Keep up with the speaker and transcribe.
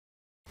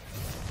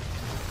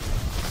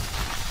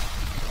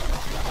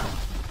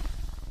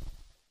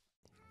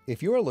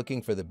If you are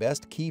looking for the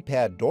best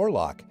keypad door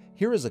lock,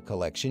 here is a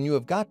collection you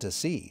have got to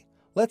see.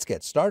 Let's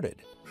get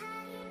started.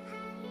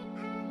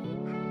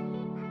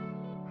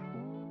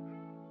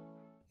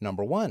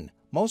 Number 1.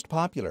 Most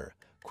popular,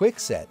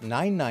 Kwikset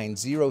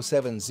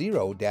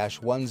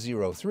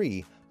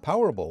 99070-103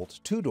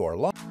 Powerbolt 2-door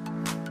lock.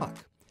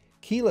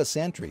 Keyless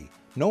entry,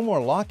 no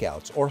more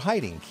lockouts or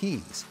hiding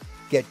keys.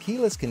 Get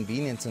keyless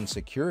convenience and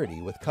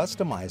security with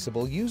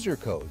customizable user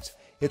codes.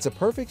 It's a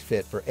perfect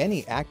fit for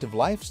any active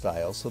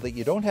lifestyle so that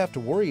you don't have to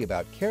worry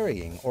about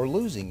carrying or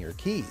losing your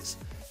keys.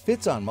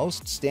 Fits on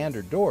most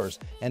standard doors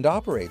and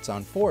operates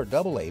on 4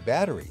 AA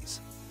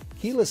batteries.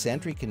 Keyless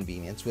entry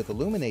convenience with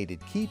illuminated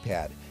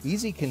keypad,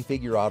 easy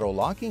configure auto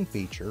locking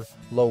feature,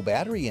 low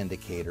battery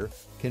indicator,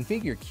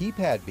 configure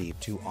keypad beep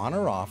to on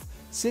or off,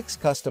 6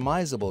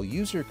 customizable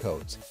user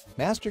codes,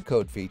 master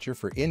code feature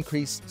for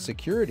increased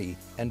security,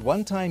 and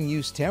one-time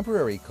use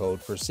temporary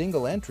code for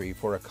single entry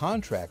for a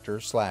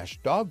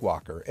contractor/dog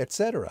walker,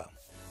 etc.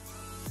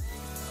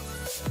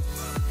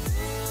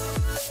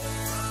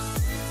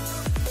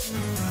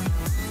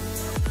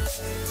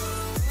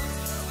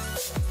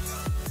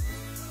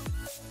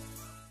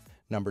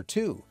 Number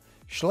 2.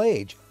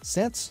 Schlage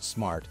Sense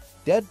Smart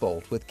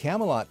Deadbolt with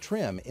Camelot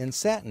trim in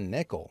satin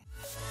nickel.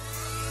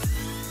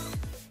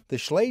 The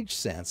Schlage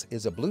Sense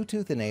is a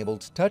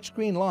Bluetooth-enabled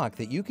touchscreen lock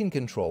that you can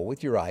control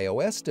with your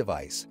iOS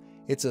device.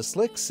 It's a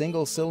slick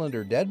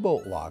single-cylinder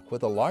deadbolt lock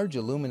with a large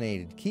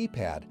illuminated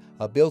keypad,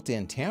 a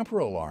built-in tamper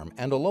alarm,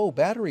 and a low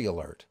battery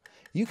alert.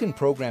 You can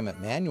program it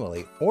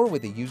manually or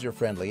with a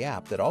user-friendly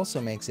app that also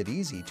makes it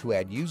easy to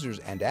add users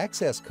and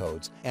access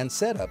codes and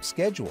set up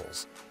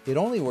schedules. It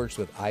only works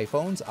with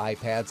iPhones,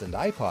 iPads, and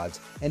iPods,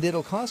 and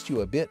it'll cost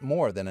you a bit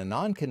more than a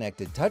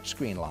non-connected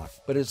touchscreen lock,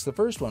 but it's the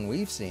first one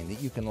we've seen that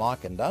you can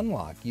lock and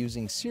unlock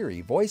using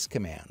Siri voice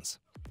commands.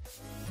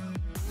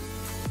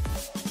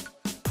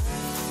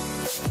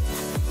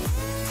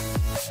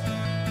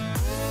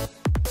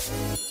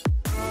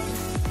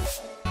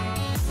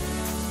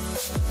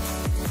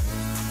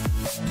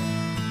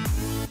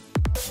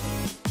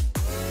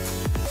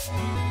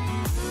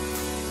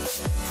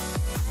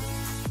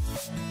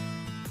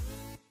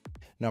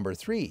 Number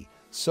 3.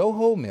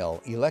 Soho Mill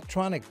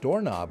Electronic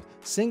Doorknob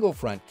Single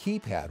Front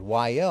Keypad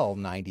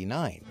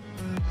YL99.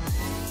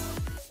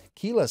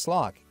 Keyless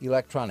lock,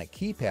 electronic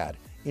keypad,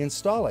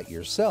 install it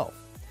yourself.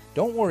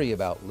 Don't worry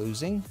about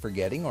losing,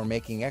 forgetting, or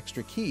making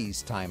extra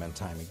keys time and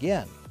time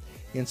again.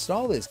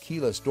 Install this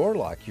keyless door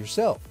lock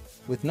yourself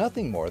with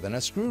nothing more than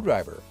a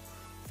screwdriver.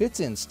 Fits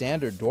in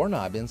standard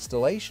doorknob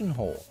installation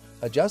hole,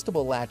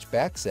 adjustable latch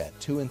back set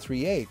 2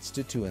 3/8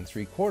 to 2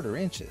 3/4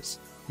 inches.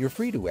 You're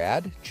free to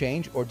add,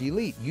 change, or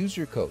delete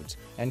user codes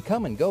and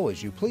come and go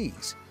as you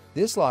please.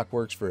 This lock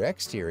works for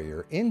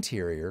exterior,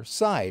 interior,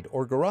 side,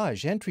 or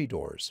garage entry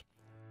doors.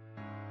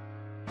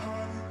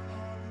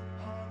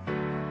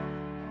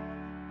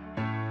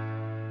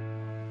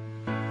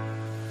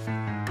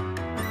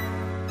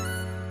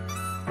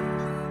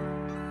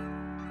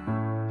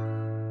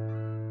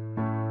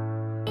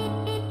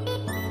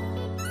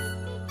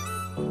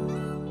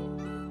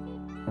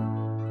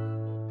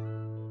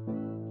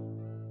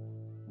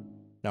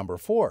 Number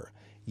 4.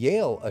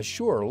 Yale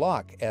Assure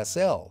Lock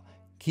SL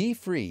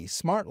Key-Free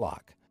Smart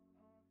Lock.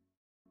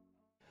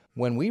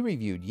 When we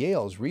reviewed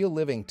Yale's Real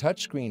Living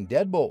Touchscreen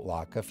Deadbolt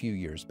Lock a few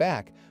years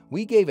back,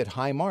 we gave it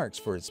high marks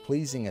for its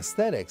pleasing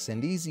aesthetics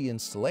and easy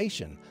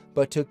installation,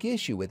 but took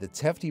issue with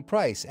its hefty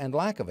price and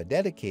lack of a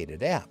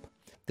dedicated app.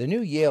 The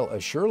new Yale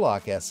Assure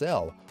Lock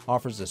SL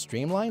offers a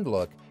streamlined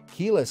look,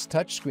 keyless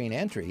touchscreen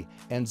entry,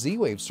 and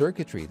Z-Wave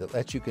circuitry that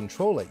lets you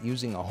control it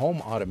using a home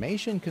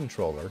automation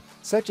controller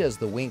such as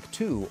the Wink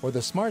 2 or the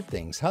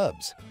SmartThings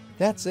hubs.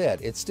 That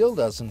said, it still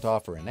doesn't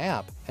offer an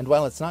app, and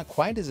while it's not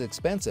quite as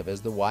expensive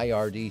as the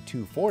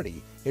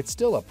YRD240, it's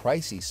still a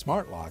pricey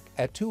smart lock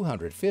at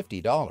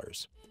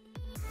 $250.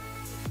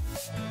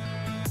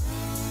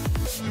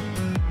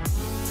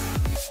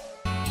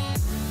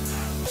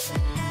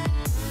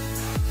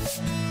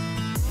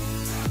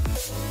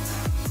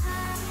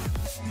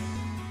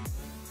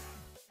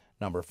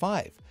 Number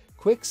 5.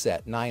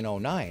 Kwikset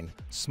 909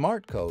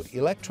 Smart Code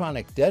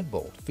Electronic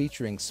Deadbolt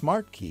featuring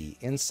Smart Key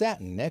in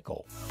satin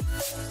nickel.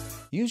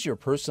 Use your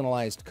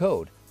personalized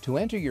code to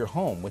enter your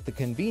home with the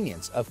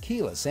convenience of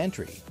keyless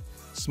entry.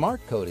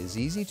 Smart Code is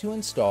easy to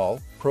install,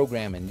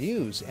 program and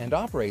use, and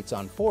operates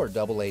on 4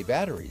 AA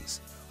batteries.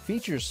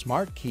 Features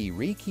Smart Key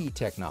Rekey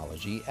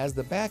technology as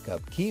the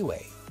backup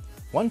keyway.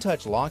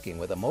 One-touch locking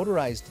with a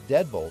motorized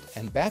deadbolt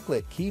and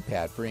backlit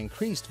keypad for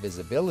increased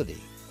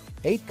visibility.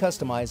 8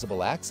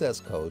 customizable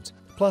access codes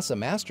plus a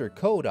master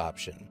code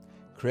option.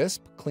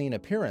 Crisp, clean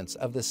appearance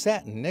of the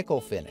satin nickel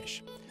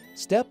finish.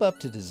 Step up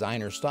to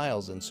designer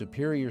styles and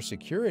superior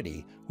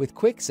security with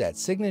Kwikset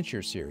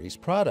Signature Series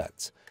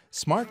products.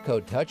 Smart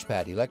Code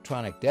Touchpad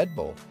Electronic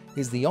Deadbolt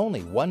is the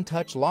only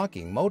one-touch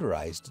locking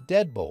motorized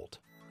deadbolt.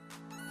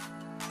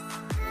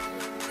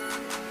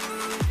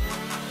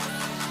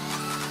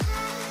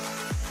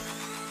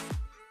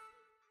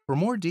 For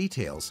more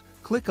details,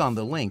 click on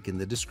the link in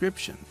the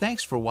description.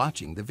 Thanks for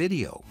watching the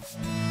video.